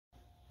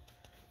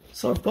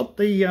So I've got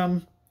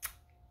the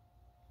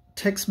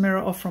TEX mirror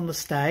off from the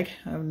Stag,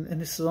 and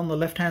this is on the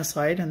left hand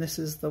side, and this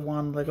is the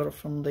one I got it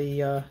from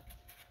the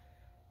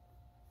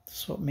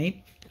swap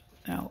meet.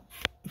 Now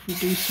if we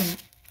do some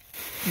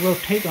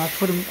rotate them, I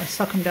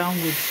stuck them down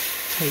with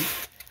tape.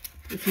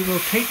 If you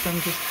rotate them,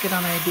 just get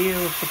an idea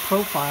of the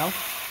profile.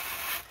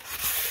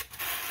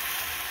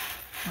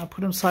 I'll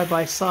put them side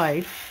by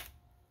side.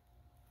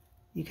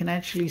 You can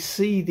actually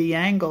see the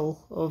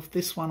angle of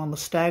this one on the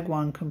Stag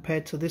one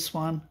compared to this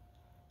one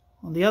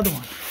on the other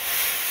one.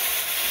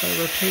 So I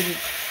rotate it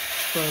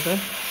further.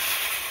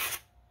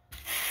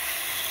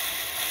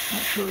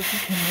 Not sure if you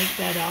can make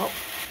that out.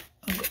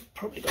 I've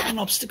probably got an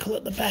obstacle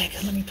at the back.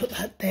 Let me put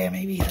that there.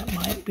 Maybe that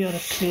might be able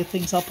to clear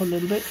things up a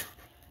little bit.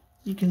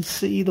 You can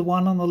see the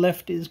one on the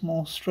left is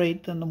more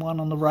straight than the one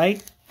on the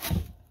right.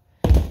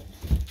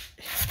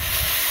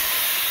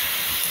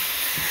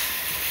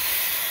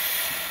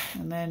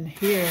 And then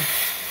here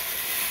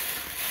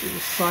is a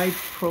side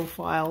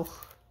profile.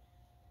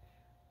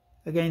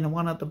 Again, the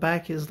one at the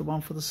back is the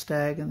one for the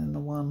Stag, and then the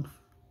one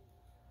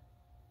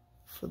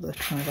for the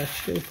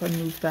Actually, if I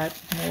move that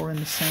more in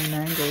the same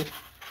angle,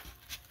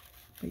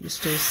 but you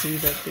still see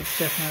that there's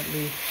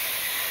definitely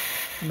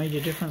a major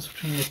difference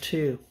between the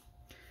two.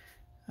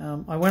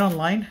 I went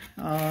online.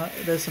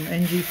 There's some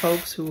NG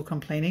folks who were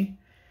complaining.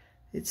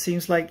 It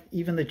seems like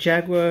even the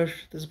Jaguar,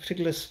 there's a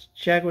particular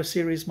Jaguar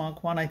series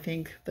Mark 1, I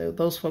think,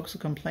 those folks are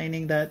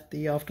complaining that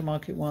the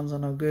aftermarket ones are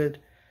no good.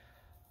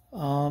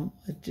 I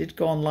did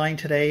go online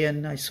today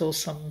and I saw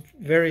some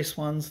various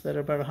ones that are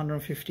about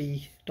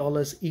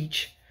 $150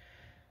 each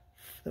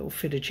that will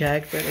fit a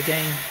Jag, but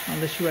again,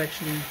 unless you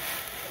actually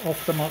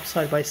off them up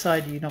side by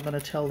side, you're not going to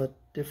tell the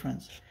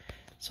difference.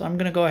 So I'm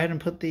going to go ahead and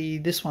put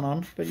this one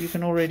on, but you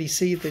can already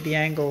see that the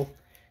angle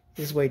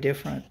is way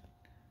different.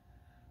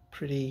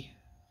 Pretty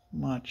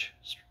much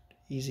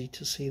easy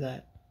to see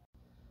that.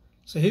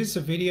 So here's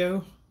a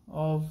video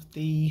of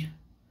the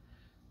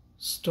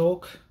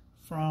stalk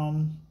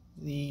from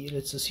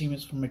let's assume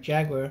it's from a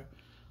Jaguar.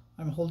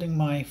 I'm holding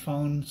my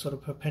phone sort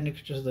of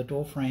perpendicular to the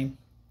door frame,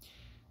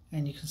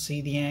 and you can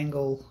see the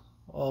angle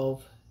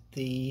of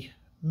the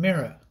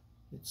mirror.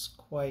 It's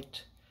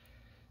quite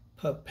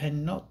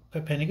not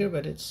perpendicular,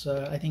 but it's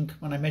I think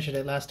when I measured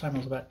it last time it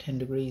was about 10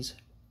 degrees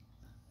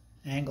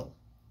angle.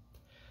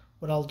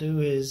 What I'll do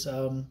is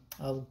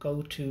I'll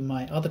go to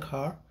my other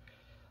car.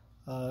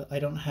 I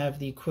don't have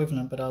the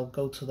equivalent, but I'll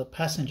go to the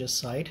passenger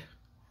side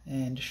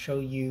and show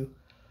you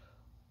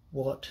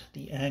what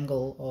the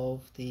angle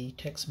of the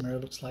TEX mirror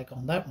looks like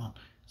on that one,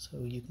 so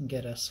you can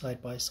get a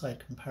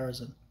side-by-side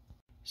comparison.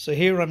 So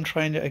here I'm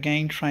trying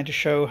to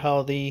show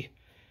how the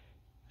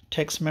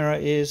TEX mirror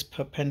is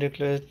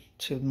perpendicular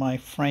to my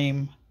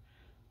frame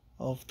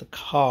of the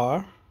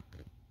car,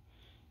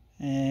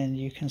 and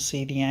you can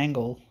see the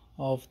angle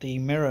of the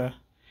mirror.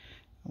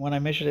 When I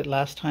measured it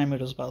last time it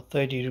was about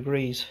 30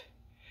 degrees,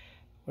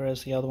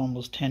 whereas the other one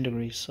was 10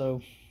 degrees.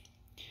 So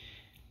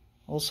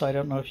also, I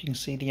don't know if you can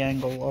see the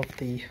angle of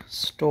the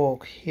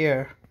stalk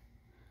here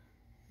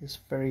is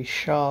very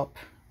sharp.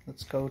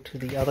 Let's go to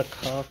the other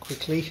car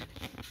quickly.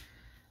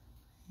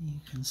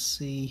 You can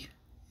see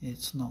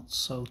it's not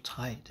so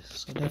tight.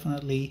 So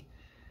definitely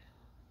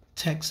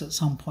TEX at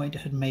some point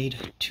had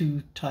made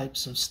two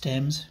types of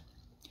stems,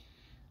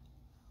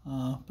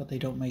 but they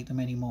don't make them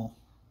anymore.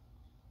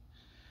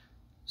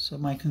 So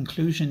my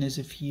conclusion is,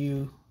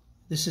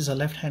 this is a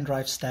left-hand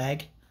drive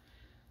Stag.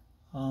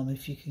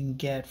 If you can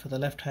get, for the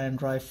left-hand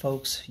drive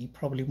folks, you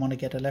probably want to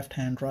get a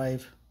left-hand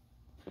drive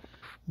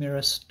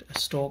mirror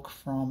stalk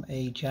from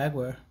a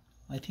Jaguar.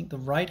 I think the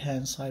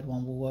right-hand side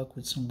one will work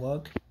with some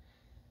work,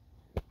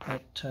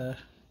 but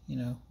you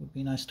know, would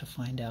be nice to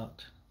find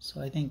out. So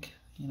I think,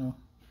 you know,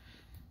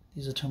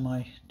 these are two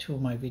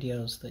of my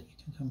videos that you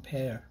can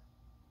compare.